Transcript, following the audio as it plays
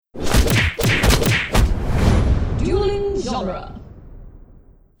genre.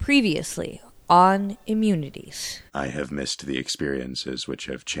 Previously on Immunities. I have missed the experiences which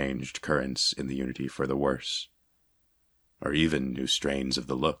have changed currents in the Unity for the worse. Or even new strains of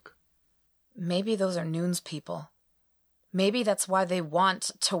the look. Maybe those are Noon's people. Maybe that's why they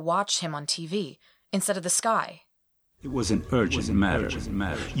want to watch him on TV instead of the sky. It was an urgent matter.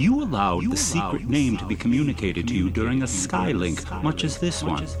 You allowed the secret name to be communicated to you during a Skylink, much as this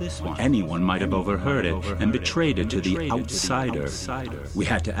one. Anyone might have overheard it and betrayed it to the outsider. We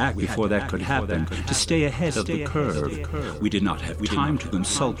had to act before that could happen, to stay ahead of the curve. We did not have time to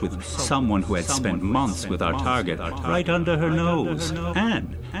consult with someone who had spent months with our target right under her nose,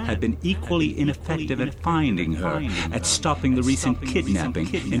 and had been equally ineffective at finding her, at stopping the recent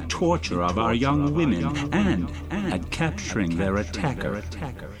kidnapping and torture of our young women, and at capturing their attacker.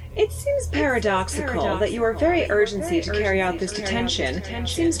 It seems paradoxical that your very urgency to carry out this detention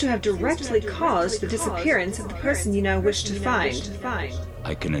seems to have directly caused the disappearance of the person you now wish to find.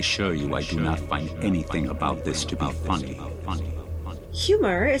 I can assure you I do not find anything about this to be funny.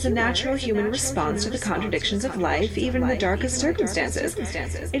 Humor is a natural human response to the contradictions of life, even in the darkest circumstances.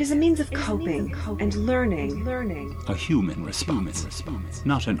 It is a means of coping and learning. A human response,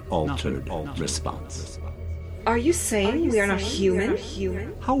 not an altered response. Are you saying we are not human?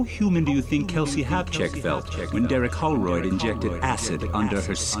 How human do you think Kelsey Hapcheck felt when Derek Holroyd injected acid under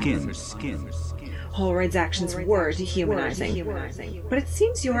her skin? Holroyd's actions were dehumanizing. But it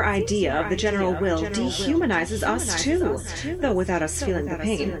seems your idea of the general will dehumanizes us too, though without us feeling the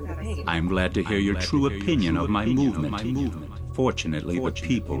pain. I'm glad to hear your true opinion of my movement. Fortunately, the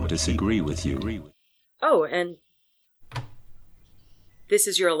people disagree with you. Oh, and this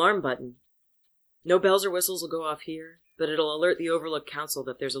is your alarm button. No bells or whistles will go off here, but it'll alert the Overlook Council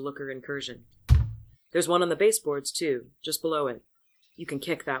that there's a looker incursion. There's one on the baseboards, too, just below it. You can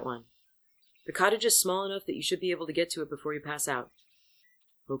kick that one. The cottage is small enough that you should be able to get to it before you pass out.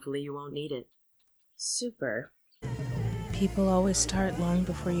 Hopefully you won't need it. Super. People always start long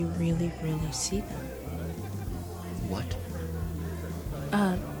before you really see them. What?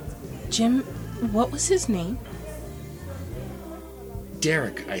 Jim, what was his name?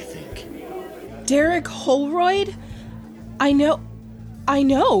 Derek, I think. Derek Holroyd? I knew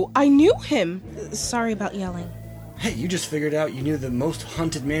him. Sorry about yelling. Hey, you just figured out you knew the most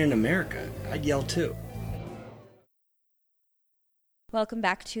hunted man in America. I'd yell too. Welcome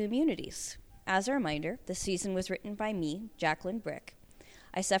back to Immunities. As a reminder, this season was written by me, Jacqueline Brick.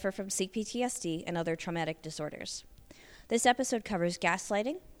 I suffer from CPTSD and other traumatic disorders. This episode covers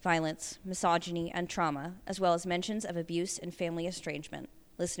gaslighting, violence, misogyny, and trauma, as well as mentions of abuse and family estrangement.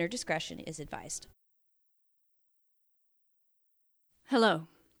 Listener discretion is advised. Hello.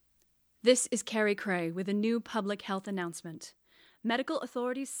 This is Carrie Cray with a new public health announcement. Medical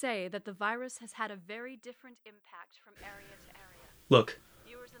authorities say that the virus has had a very different impact from area to area. Look,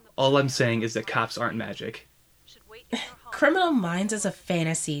 all I'm saying is that cops aren't magic. Criminal Minds is a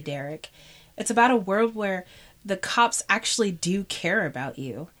fantasy, Derek. It's about a world where the cops actually do care about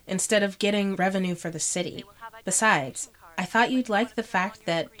you, instead of getting revenue for the city. Besides, I thought you'd like the fact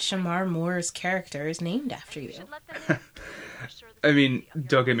that Shamar Moore's character is named after you. I mean,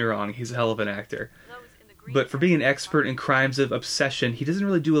 don't get me wrong, he's a hell of an actor. But for being an expert in crimes of obsession, he doesn't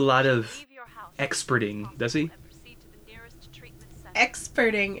really do a lot of experting, does he?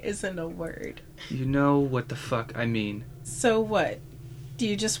 Experting isn't a word. You know what the fuck I mean. So what? Do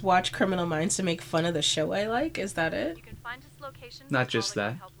you just watch Criminal Minds to make fun of the show I like? Is that it? Not just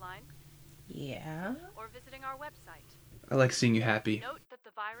that. Yeah? I like seeing you happy.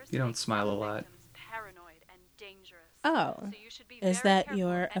 You don't smile a lot. Oh, is that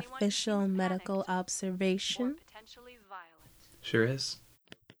your official medical observation? Sure is.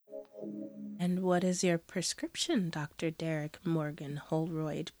 And what is your prescription, Dr. Derek Morgan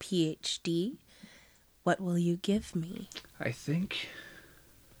Holroyd, Ph.D.? What will you give me? I think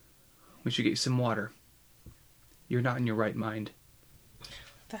we should get you some water. You're not in your right mind.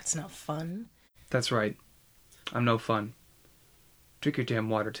 That's not fun. That's right. I'm no fun. Drink your damn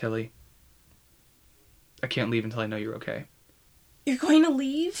water, Tilly. I can't leave until I know you're okay. You're going to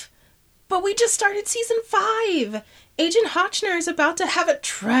leave? But we just started season 5! Agent Hotchner is about to have a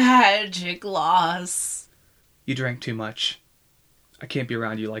tragic loss. You drank too much. I can't be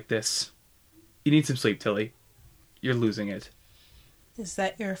around you like this. You need some sleep, Tilly. You're losing it. Is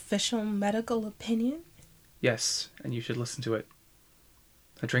that your official medical opinion? Yes, and you should listen to it.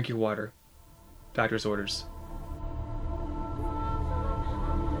 Now drink your water. Doctor's orders.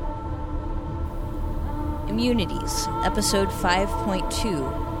 Immunities, Episode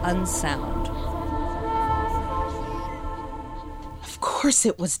 5.2, Unsound. Of course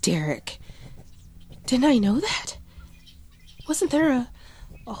it was Derek. Didn't I know that? Wasn't there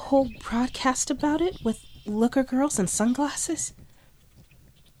a whole broadcast about it with looker girls and sunglasses?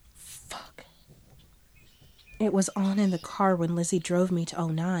 Fuck. It was on in the car when Lizzie drove me to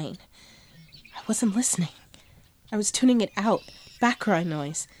 09. I wasn't listening. I was tuning it out. Background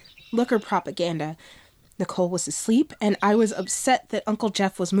noise. Looker propaganda. Nicole was asleep, and I was upset that Uncle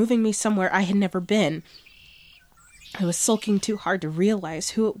Jeff was moving me somewhere I had never been. I was sulking too hard to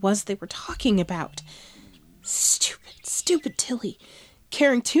realize who it was they were talking about. Stupid Tilly.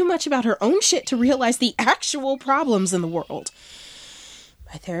 Caring too much about her own shit to realize the actual problems in the world.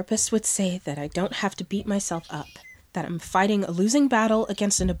 My therapist would say that I don't have to beat myself up, that I'm fighting a losing battle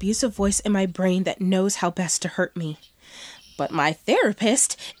against an abusive voice in my brain that knows how best to hurt me. But my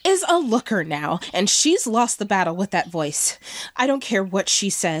therapist is a looker now, and she's lost the battle with that voice. I don't care what she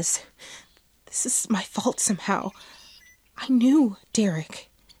says. This is my fault somehow. I knew Derek.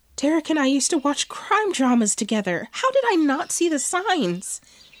 Derek and I used to watch crime dramas together. How did I not see the signs?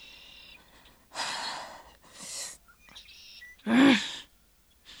 I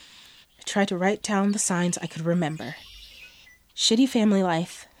tried to write down the signs I could remember. Shitty family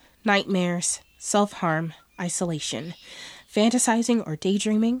life, nightmares, self-harm, isolation, fantasizing or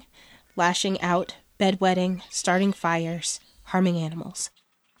daydreaming, lashing out, bedwetting, starting fires, harming animals.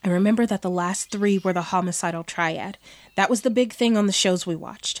 I remember that the last 3 were the homicidal triad. That was the big thing on the shows we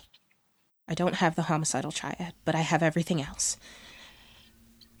watched. I don't have the homicidal triad, but I have everything else.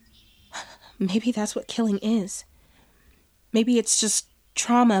 Maybe that's what killing is. Maybe it's just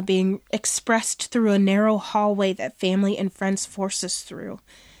trauma being expressed through a narrow hallway that family and friends force us through.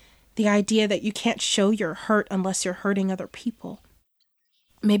 The idea that you can't show your hurt unless you're hurting other people.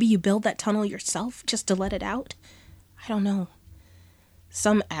 Maybe you build that tunnel yourself just to let it out. I don't know.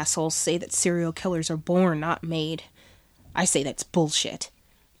 Some assholes say that serial killers are born, not made. I say that's bullshit.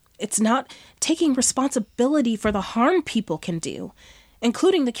 It's not taking responsibility for the harm people can do,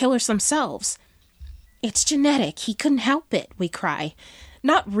 including the killers themselves. It's genetic. He couldn't help it, we cry.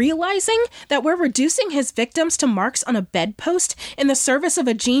 Not realizing that we're reducing his victims to marks on a bedpost in the service of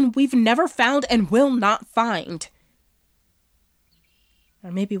a gene we've never found and will not find.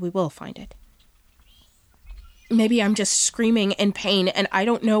 Or maybe we will find it. Maybe I'm just screaming in pain and I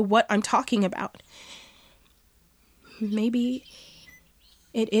don't know what I'm talking about. Maybe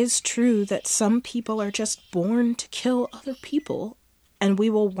it is true that some people are just born to kill other people, and we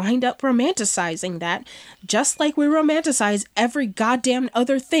will wind up romanticizing that, just like we romanticize every goddamn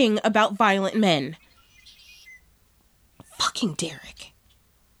other thing about violent men. Fucking Derek.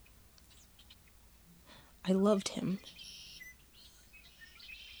 I loved him.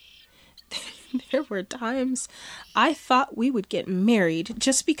 There were times I thought we would get married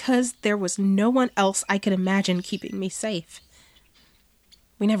just because there was no one else I could imagine keeping me safe.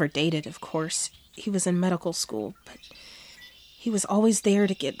 We never dated, of course. He was in medical school, but he was always there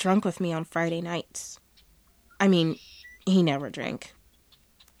to get drunk with me on Friday nights. I mean, he never drank.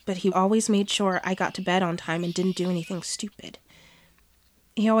 But he always made sure I got to bed on time and didn't do anything stupid.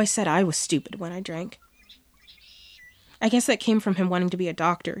 He always said I was stupid when I drank. I guess that came from him wanting to be a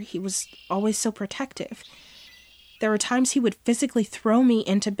doctor. He was always so protective. There were times he would physically throw me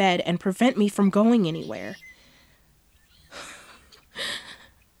into bed and prevent me from going anywhere.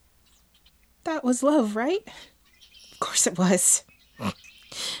 That was love, right? Of course it was.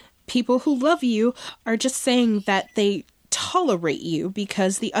 People who love you are just saying that they tolerate you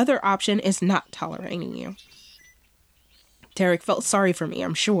because the other option is not tolerating you. Derek felt sorry for me,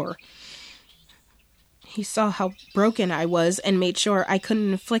 I'm sure. He saw how broken I was and made sure I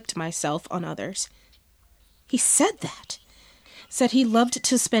couldn't inflict myself on others. He said that. Said he loved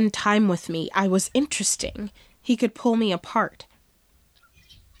to spend time with me. I was interesting. He could pull me apart.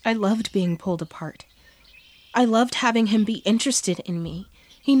 I loved being pulled apart. I loved having him be interested in me.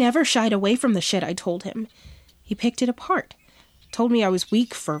 He never shied away from the shit I told him. He picked it apart. Told me I was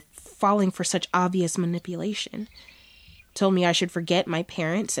weak for falling for such obvious manipulation. Told me I should forget my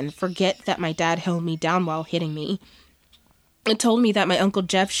parents and forget that my dad held me down while hitting me. It told me that my Uncle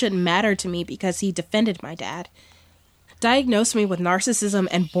Jeff shouldn't matter to me because he defended my dad. Diagnosed me with narcissism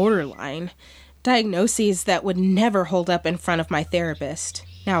and borderline. Diagnoses that would never hold up in front of my therapist.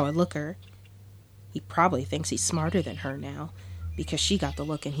 Now a looker. He probably thinks he's smarter than her now because she got the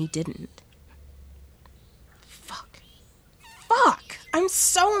look and he didn't. Fuck. I'm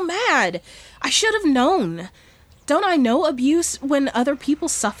so mad. I should have known. Don't I know abuse when other people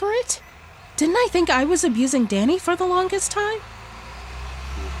suffer it? Didn't I think I was abusing Danny for the longest time?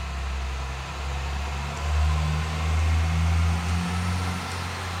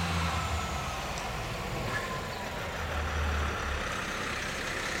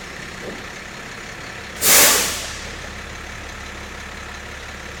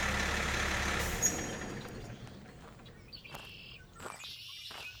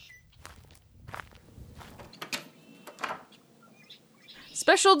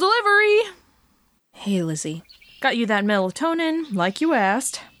 Special delivery! Hey, Lizzie. Got you that melatonin, like you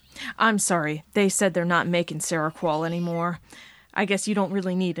asked. I'm sorry, they said they're not making Seroquel anymore. I guess you don't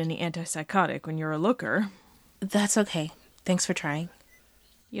really need any antipsychotic when you're a looker. That's okay. Thanks for trying.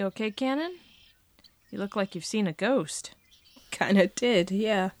 You okay, Cannon? You look like you've seen a ghost. Kinda did,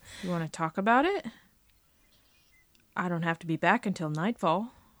 yeah. You want to talk about it? I don't have to be back until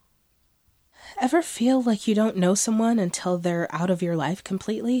nightfall. Ever feel like you don't know someone until they're out of your life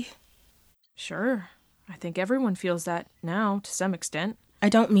completely? Sure. I think everyone feels that now, to some extent. I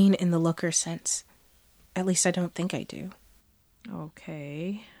don't mean in the looker sense. At least I don't think I do.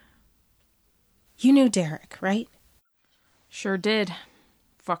 Okay. You knew Derek, right? Sure did.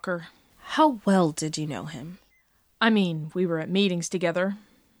 Fucker. How well did you know him? I mean, we were at meetings together.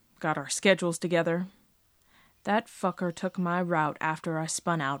 Got our schedules together. That fucker took my route after I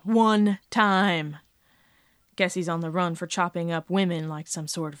spun out 1 time. Guess he's on the run for chopping up women like some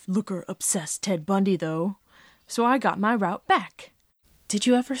sort of looker-obsessed Ted Bundy, though. So I got my route back. Did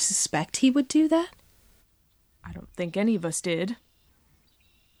you ever suspect he would do that? I don't think any of us did.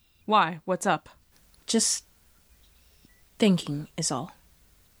 Why? What's up? Just thinking is all.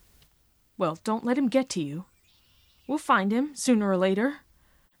 Well, don't let him get to you. We'll find him, sooner or later.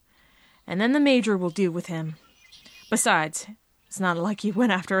 And then the Major will deal with him. Besides, it's not like he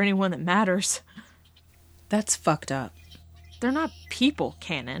went after anyone that matters. That's fucked up. They're not people,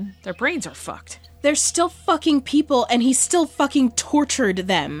 Cannon. Their brains are fucked. They're still fucking people, and he still fucking tortured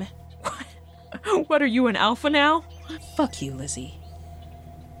them. What, are you an alpha now? Fuck you, Lizzie.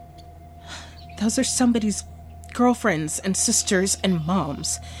 Those are somebody's girlfriends and sisters and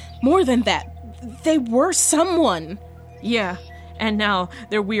moms. More than that, they were someone. Yeah, and now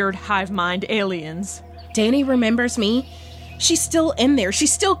they're weird hive mind aliens. Danny remembers me. She's still in there. She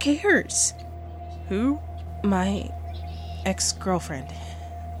still cares. Who? My ex-girlfriend.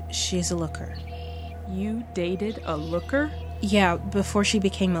 She's a looker. You dated a looker? Yeah, before she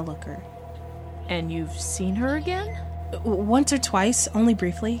became a looker. And you've seen her again? Once or twice, only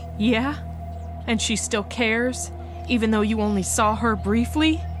briefly. Yeah? And she still cares, even though you only saw her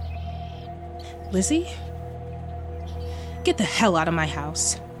briefly? Lizzie? Get the hell out of my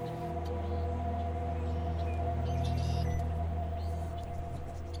house.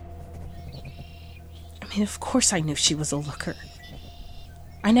 I mean, of course I knew she was a looker.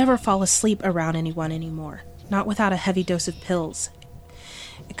 I never fall asleep around anyone anymore. Not without a heavy dose of pills.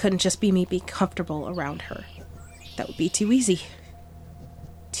 It couldn't just be me being comfortable around her. That would be too easy.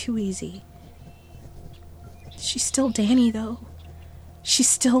 Too easy. She's still Danny, though. She's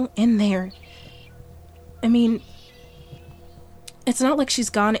still in there. I mean, it's not like she's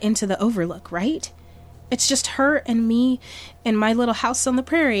gone into the Overlook, right? It's just her and me in my little house on the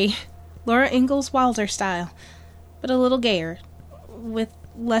prairie. Laura Ingalls Wilder style. But a little gayer. With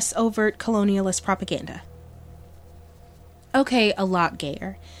less overt colonialist propaganda. Okay, a lot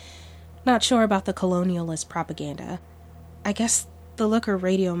gayer. Not sure about the colonialist propaganda. I guess the looker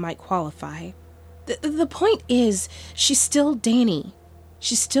radio might qualify. The point is, she's still Danny.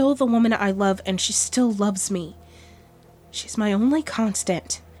 She's still the woman I love, and she still loves me. She's my only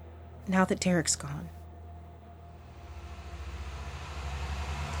constant, now that Derek's gone.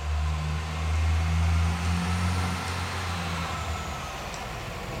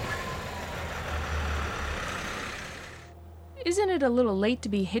 Isn't it a little late to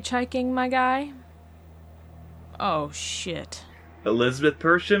be hitchhiking, my guy? Oh, shit. Elizabeth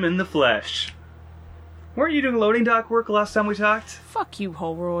Persham in the flesh. Weren't you doing loading dock work last time we talked? Fuck you,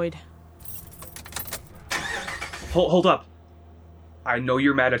 Holroyd. Hold up. I know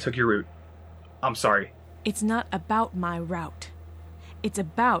you're mad I took your route. I'm sorry. It's not about my route. It's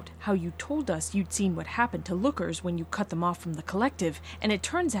about how you told us you'd seen what happened to lookers when you cut them off from the collective, and it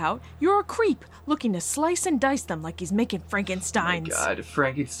turns out you're a creep looking to slice and dice them like he's making Frankensteins. Oh my God,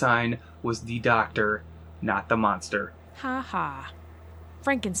 Frankenstein was the doctor, not the monster. Ha ha.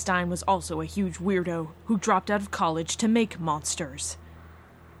 Frankenstein was also a huge weirdo who dropped out of college to make monsters.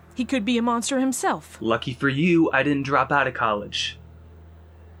 He could be a monster himself. Lucky for you, I didn't drop out of college.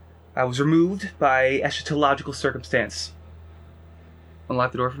 I was removed by eschatological circumstance.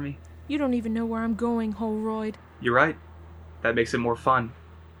 Unlock the door for me? You don't even know where I'm going, Holroyd. You're right. That makes it more fun.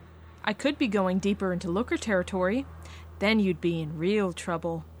 I could be going deeper into looker territory. Then you'd be in real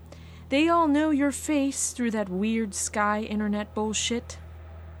trouble. They all know your face through that weird Sky internet bullshit.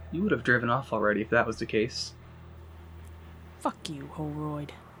 You would have driven off already if that was the case. Fuck you,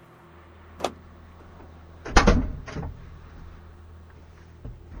 Holroyd.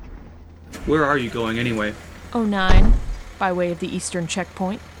 Where are you going anyway? 09, by way of the Eastern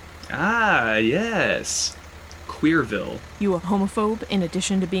Checkpoint. Ah, yes. Queerville. You a homophobe in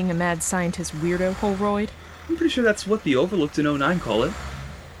addition to being a mad scientist weirdo, Holroyd? I'm pretty sure that's what the Overlooked in 09 call it.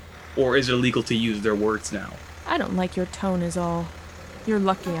 Or is it illegal to use their words now? I don't like your tone is all. You're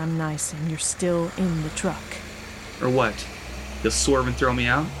lucky I'm nice and you're still in the truck. Or what? You'll swerve and throw me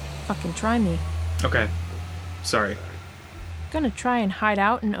out? Fucking try me. Okay. Sorry. Gonna try and hide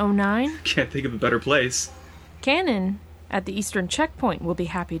out in 09? Can't think of a better place. Cannon at the Eastern Checkpoint will be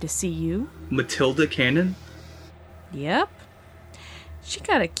happy to see you. Matilda Cannon? Yep. She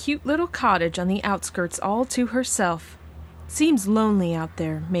got a cute little cottage on the outskirts all to herself. Seems lonely out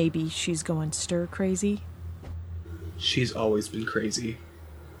there. Maybe she's going stir crazy. She's always been crazy.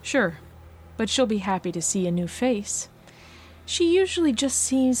 Sure, but she'll be happy to see a new face. She usually just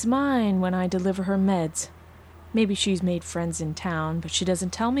sees mine when I deliver her meds. Maybe she's made friends in town, but she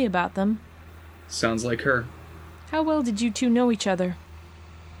doesn't tell me about them. Sounds like her. How well did you two know each other?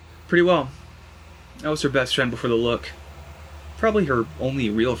 Pretty well. I was her best friend before the look. Probably her only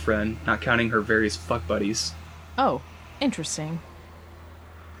real friend, not counting her various fuck buddies. Oh, interesting.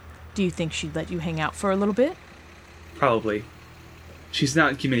 Do you think she'd let you hang out for a little bit? Probably. She's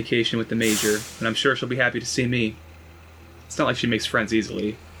not in communication with the Major, and I'm sure she'll be happy to see me. It's not like she makes friends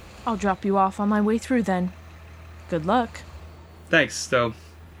easily. I'll drop you off on my way through then. Good luck. Thanks, though.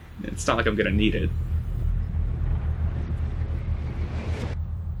 It's not like I'm gonna need it.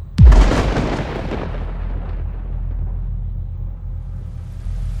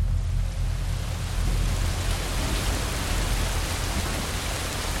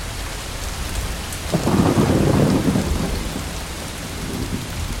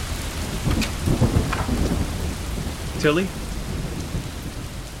 Tilly?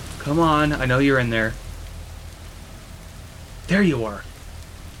 Come on, I know you're in there. There you are.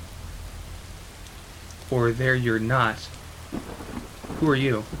 Or there you're not. Who are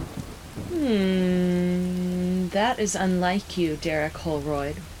you? That is unlike you, Derek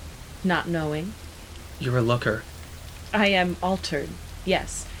Holroyd. Not knowing. You're a looker. I am altered,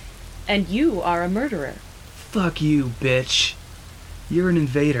 yes. And you are a murderer. Fuck you, bitch. You're an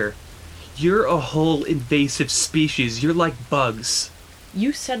invader. You're a whole invasive species. You're like bugs.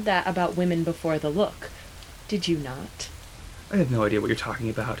 You said that about women before the look. Did you not? I have no idea what you're talking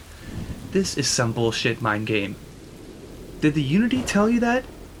about. This is some bullshit mind game. Did the Unity tell you that?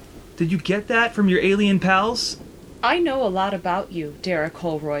 Did you get that from your alien pals? I know a lot about you, Derek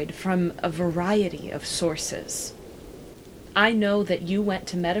Holroyd, from a variety of sources. I know that you went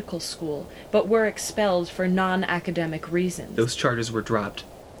to medical school, but were expelled for non-academic reasons. Those charges were dropped.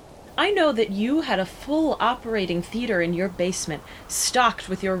 I know that you had a full operating theater in your basement, stocked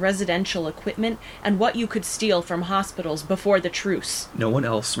with your residential equipment and what you could steal from hospitals before the truce. No one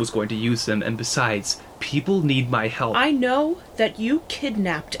else was going to use them, and besides, people need my help. I know that you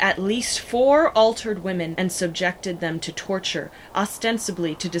kidnapped at least 4 altered women and subjected them to torture,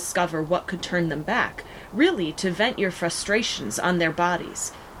 ostensibly to discover what could turn them back, really to vent your frustrations on their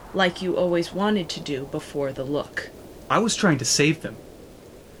bodies, like you always wanted to do before the look. I was trying to save them.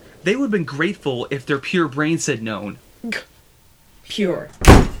 They would have been grateful if their pure brains had known. Pure.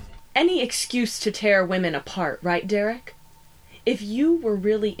 Any excuse to tear women apart, right, Derek? If you were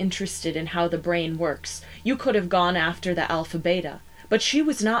really interested in how the brain works, you could have gone after the alpha beta, but she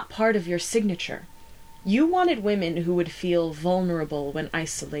was not part of your signature. You wanted women who would feel vulnerable when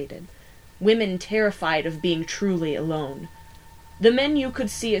isolated, women terrified of being truly alone. The men you could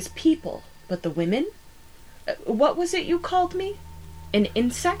see as people, but the women? What was it you called me? An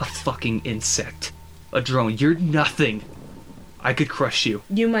insect? A fucking insect. A drone. You're nothing. I could crush you.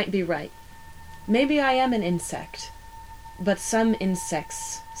 You might be right. Maybe I am an insect. But some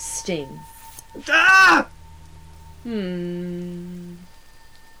insects sting. Ah! You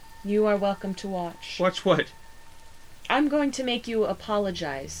are welcome to watch. Watch what? I'm going to make you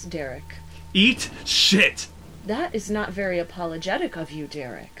apologize, Derek. Eat shit! That is not very apologetic of you,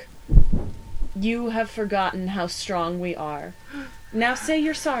 Derek. You have forgotten how strong we are. Now say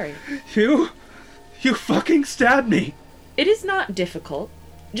you're sorry. You fucking stabbed me! It is not difficult.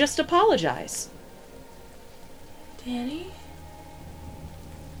 Just apologize. Danny?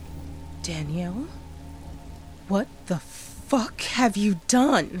 Danielle? What the fuck have you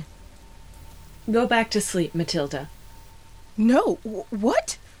done? Go back to sleep, Matilda. No,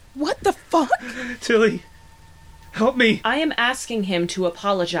 what? What the fuck? Tilly, help me. I am asking him to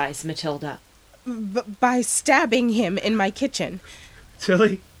apologize, Matilda. By stabbing him in my kitchen.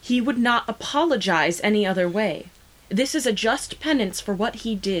 Tilly? He would not apologize any other way. This is a just penance for what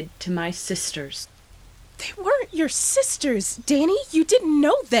he did to my sisters. They weren't your sisters, Danny. You didn't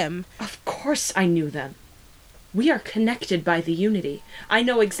know them. Of course I knew them. We are connected by the Unity. I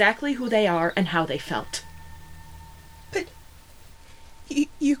know exactly who they are and how they felt.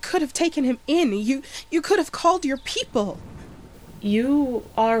 You could have taken him in. You could have called your people. You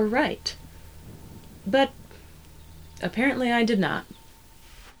are right. But apparently I did not.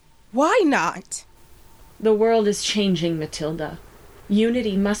 Why not? The world is changing, Matilda.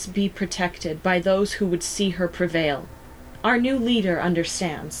 Unity must be protected by those who would see her prevail. Our new leader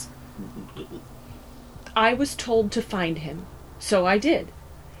understands. I was told to find him, so I did.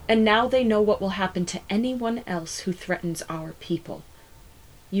 And now they know what will happen to anyone else who threatens our people.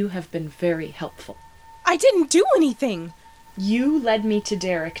 You have been very helpful. I didn't do anything. You led me to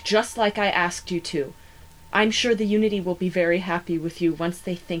Derek, just like I asked you to. I'm sure the Unity will be very happy with you once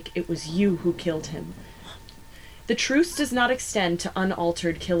they think it was you who killed him. The truce does not extend to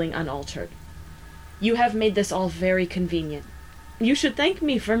unaltered killing unaltered. You have made this all very convenient. You should thank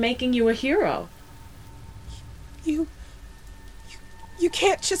me for making you a hero. You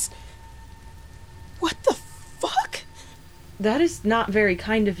can't just... What the fuck? That is not very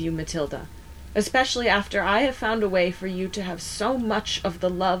kind of you, Matilda. Especially after I have found a way for you to have so much of the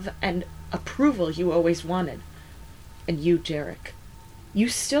love and approval you always wanted. And you, Derek, you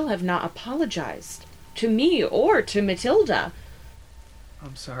still have not apologized. To me or to Matilda.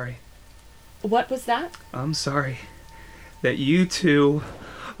 I'm sorry. What was that? I'm sorry that you two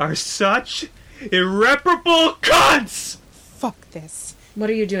are such irreparable cunts! Fuck this. What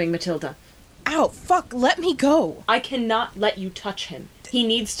are you doing, Matilda? Ow, fuck, let me go. I cannot let you touch him. He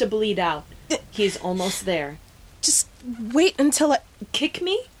needs to bleed out. He's almost there. Just wait until I... Kick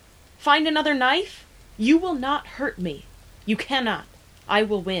me? Find another knife? You will not hurt me. You cannot. I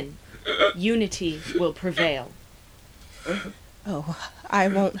will win. Unity will prevail. Oh, I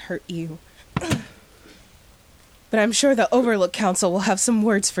won't hurt you. But I'm sure the Overlook Council will have some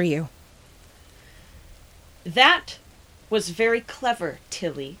words for you. That was very clever,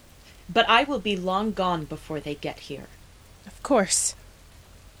 Tilly. But I will be long gone before they get here. Of course.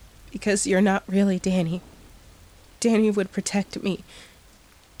 Because you're not really Danny. Danny would protect me.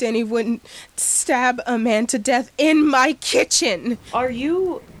 Danny wouldn't stab a man to death in my kitchen. Are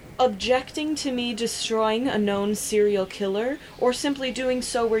you objecting to me destroying a known serial killer, or simply doing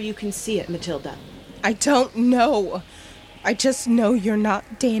so where you can see it, Matilda? I don't know. I just know you're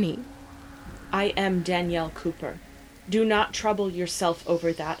not Danny. I am Danielle Cooper. Do not trouble yourself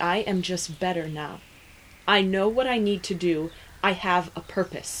over that. I am just better now. I know what I need to do. I have a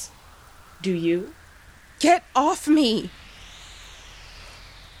purpose. Do you? Get off me!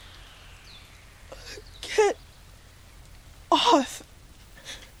 Get off!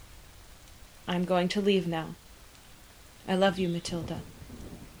 I'm going to leave now. I love you, Matilda.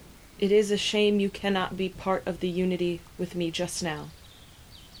 It is a shame you cannot be part of the Unity with me just now.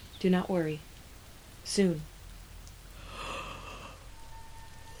 Do not worry. Soon.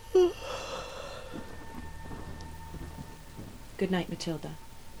 Good night, Matilda.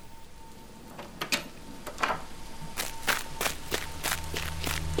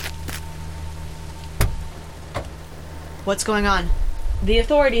 What's going on? The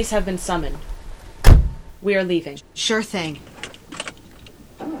authorities have been summoned. We are leaving. Sure thing.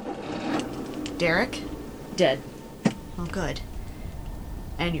 Derek? Dead. Oh, good.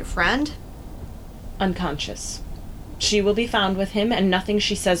 And your friend? Unconscious. She will be found with him, and nothing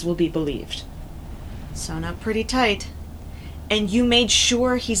she says will be believed. Sewn up pretty tight. And you made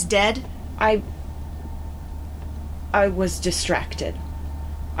sure he's dead? I was distracted.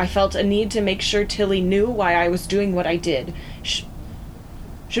 I felt a need to make sure Tilly knew why I was doing what I did.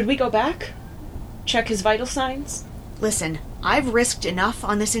 Should we go back? Check his vital signs? Listen, I've risked enough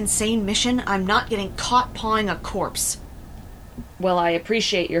on this insane mission. I'm not getting caught pawing a corpse. Well, I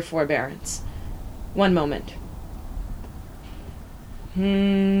appreciate your forbearance. One moment.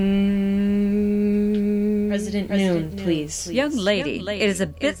 President Noon, please. Young lady, it is a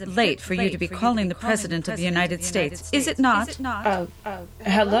bit late for you to be calling the President of the United States, is it not?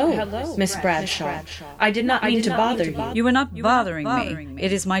 Hello, Miss Bradshaw. I did not mean to bother you. You are not bothering me.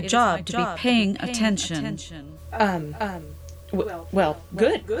 It is my job to be paying attention. Well,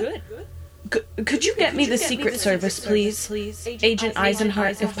 good. Could you get me the Secret Service, please? Agent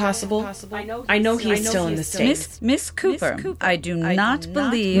Eisenhart, if possible. I know he is still in the States. Miss Cooper, I do not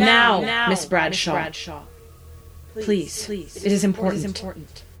believe... Now, Miss Bradshaw. Please, it is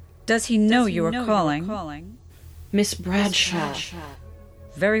important. Does he know you are calling? Miss Bradshaw.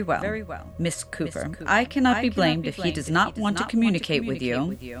 Very well, Miss Cooper. I cannot be blamed if he does not want to communicate with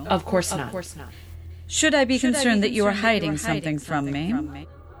you. Of course not. Should I be concerned that you are hiding something from me?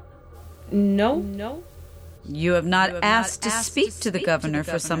 No. You have not asked to speak to the governor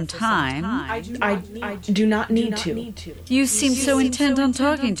for some time. I do not need to. You seemed so intent on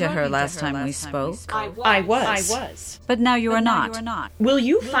talking to her last time we spoke. I was. But now you are not. Will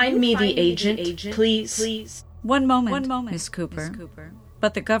you find me the agent, please? One moment, Miss Cooper.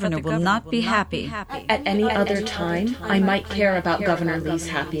 But the governor will not be happy. At any other time, I might care about Governor Lee's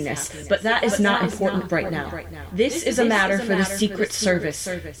happiness, but that is not important right now. This is a matter for the Secret Service.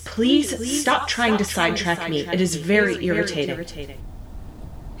 Please stop trying to sidetrack me. It is very irritating.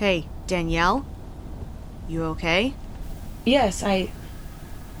 Hey, Danielle? You okay? Yes,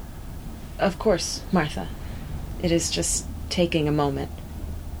 Of course, Martha. It is just taking a moment.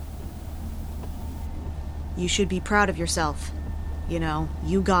 You should be proud of yourself. You know,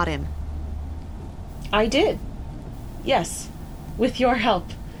 you got him. I did. Yes, with your help.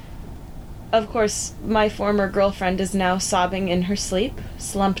 Of course, my former girlfriend is now sobbing in her sleep,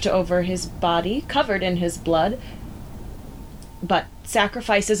 slumped over his body, covered in his blood. But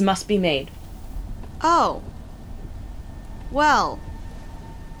sacrifices must be made. Oh. Well.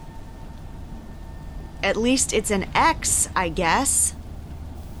 At least it's an ex, I guess.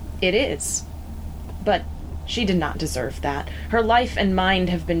 It is. But she did not deserve that. Her life and mind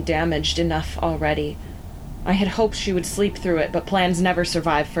have been damaged enough already. I had hoped she would sleep through it, but plans never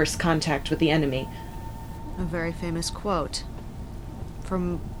survive first contact with the enemy. A very famous quote.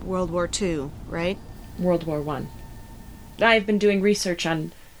 From World War II, right? World War I. I have been doing research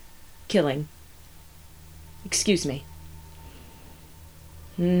on killing. Excuse me.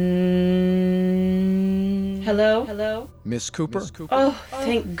 Hello? Miss Cooper? Oh,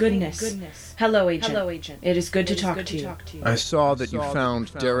 thank goodness. Hello, Agent. It is good to talk to you. I saw that you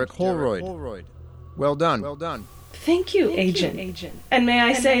found Derek Holroyd. Well done. Thank you, Agent. And may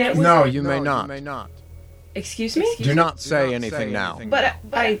I say it was... No, you may not. Excuse me? Do not say anything now. But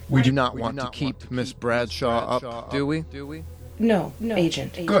We do not want to keep Miss Bradshaw up, do we? No,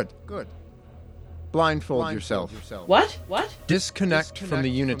 Agent. Good. Blindfold yourself. What? Disconnect from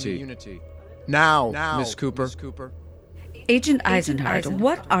the Unity. Now, Miss Cooper. Agent Eisenhart,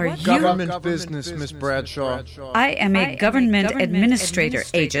 what are you? Government business, Miss Bradshaw. I am a government administrator,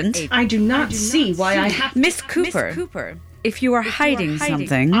 Agent. I do not see why I have... Miss Cooper, if you are hiding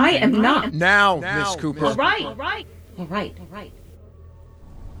something... I am not. Now, Miss Cooper. All right.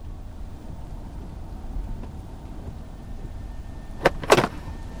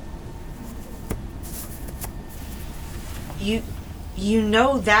 You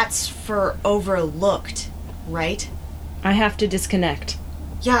know that's for overlooked, right? I have to disconnect.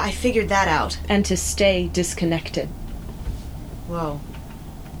 Yeah, I figured that out. And to stay disconnected. Whoa.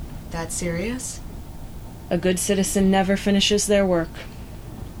 That serious? A good citizen never finishes their work.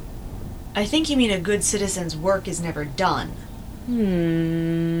 I think you mean a good citizen's work is never done.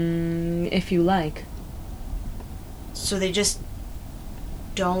 If you like. So they just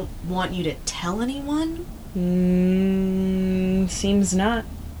don't want you to tell anyone? Seems not.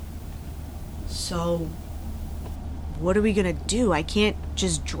 So, what are we gonna do? I can't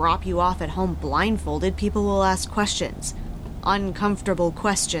just drop you off at home blindfolded. People will ask questions. Uncomfortable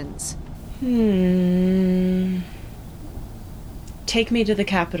questions. Take me to the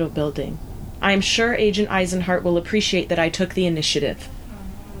Capitol building. I am sure Agent Eisenhart will appreciate that I took the initiative.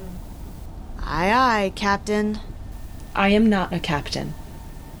 Aye, aye, Captain. I am not a captain.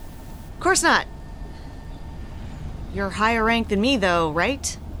 Of course not. You're higher rank than me, though,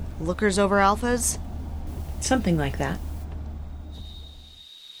 right? Lookers over alphas? Something like that.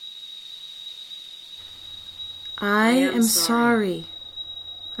 I am sorry.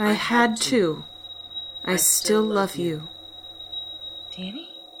 I had to. I still love you. Danny?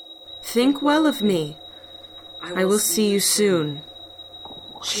 Think well of me. I will see you soon.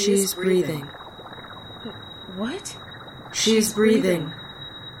 She's breathing. What? She's breathing.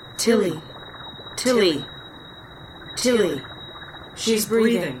 Tilly. She's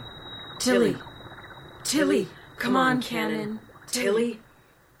breathing. Tilly. Come on, Cannon. Tilly?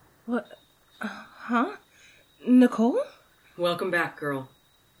 What? Huh? Nicole? Welcome back, girl.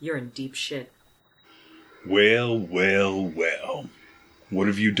 You're in deep shit. Well. What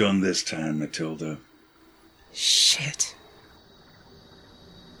have you done this time, Matilda? Shit.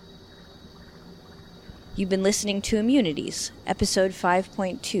 You've been listening to Immunities, Episode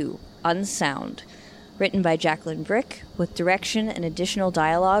 5.2, Unsound, written by Jacqueline Brick, with direction and additional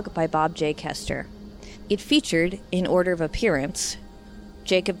dialogue by Bob J. Kester. It featured, in order of appearance,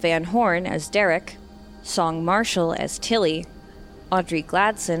 Jacob Van Horn as Derek, Song Marshall as Tilly, Audrey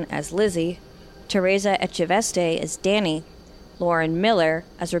Gladson as Lizzie, Teresa Echeveste as Danny, Lauren Miller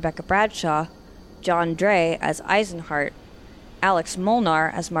as Rebecca Bradshaw, John Dre as Eisenhart, Alex Molnar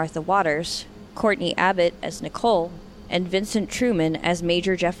as Martha Waters, Courtney Abbott as Nicole, and Vincent Truman as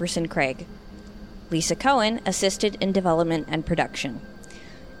Major Jefferson Craig. Lisa Cohen assisted in development and production.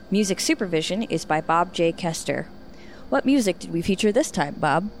 Music supervision is by Bob J. Kester. What music did we feature this time,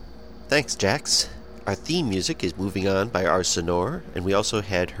 Bob? Thanks, Jax. Our theme music is Moving On by Ars Sonor, and we also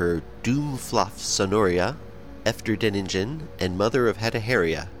had her Doom Fluff Sonoria, Efter den Ingen, and Mother of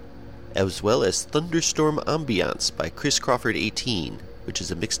Hataharia, as well as Thunderstorm Ambiance by Chris Crawford 18, which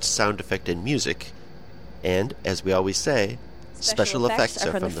is a mixed sound effect and music. And, as we always say, special effects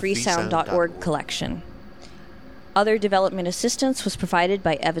are from the freesound.org collection. Other development assistance was provided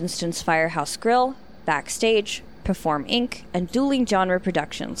by Evanston's Firehouse Grill, Backstage, Perform Inc., and Dueling Genre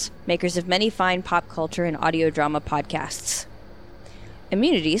Productions, makers of many fine pop culture and audio drama podcasts.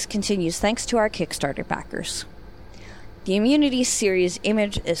 Immunities continues thanks to our Kickstarter backers. The Immunities series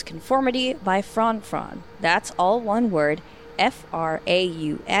image is Conformity by Fran Fran. That's all one word,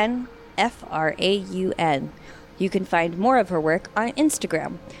 F-R-A-U-N, F-R-A-U-N. You can find more of her work on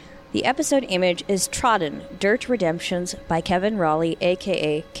Instagram. The episode image is Trodden, Dirt Redemptions by Kevin Raleigh,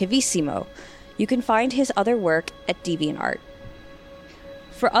 a.k.a. Kevissimo. You can find his other work at DeviantArt.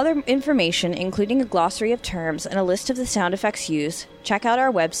 For other information, including a glossary of terms and a list of the sound effects used, check out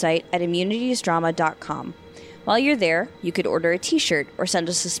our website at immunitiesdrama.com. While you're there, you could order a t-shirt or send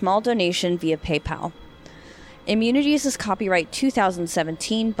us a small donation via PayPal. Immunities is copyright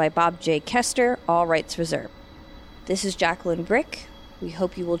 2017 by Bob J. Kester, all rights reserved. This is Jacqueline Brick. We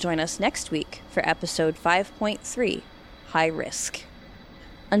hope you will join us next week for episode 5.3, High Risk.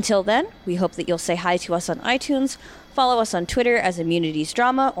 Until then, we hope that you'll say hi to us on iTunes, follow us on Twitter as Immunities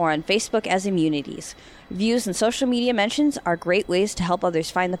Drama, or on Facebook as Immunities. Reviews and social media mentions are great ways to help others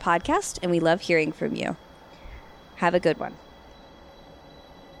find the podcast, and we love hearing from you. Have a good one.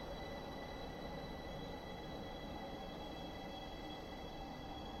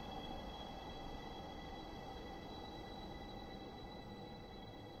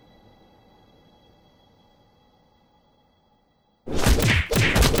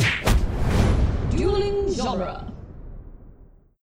 Dueling Genre.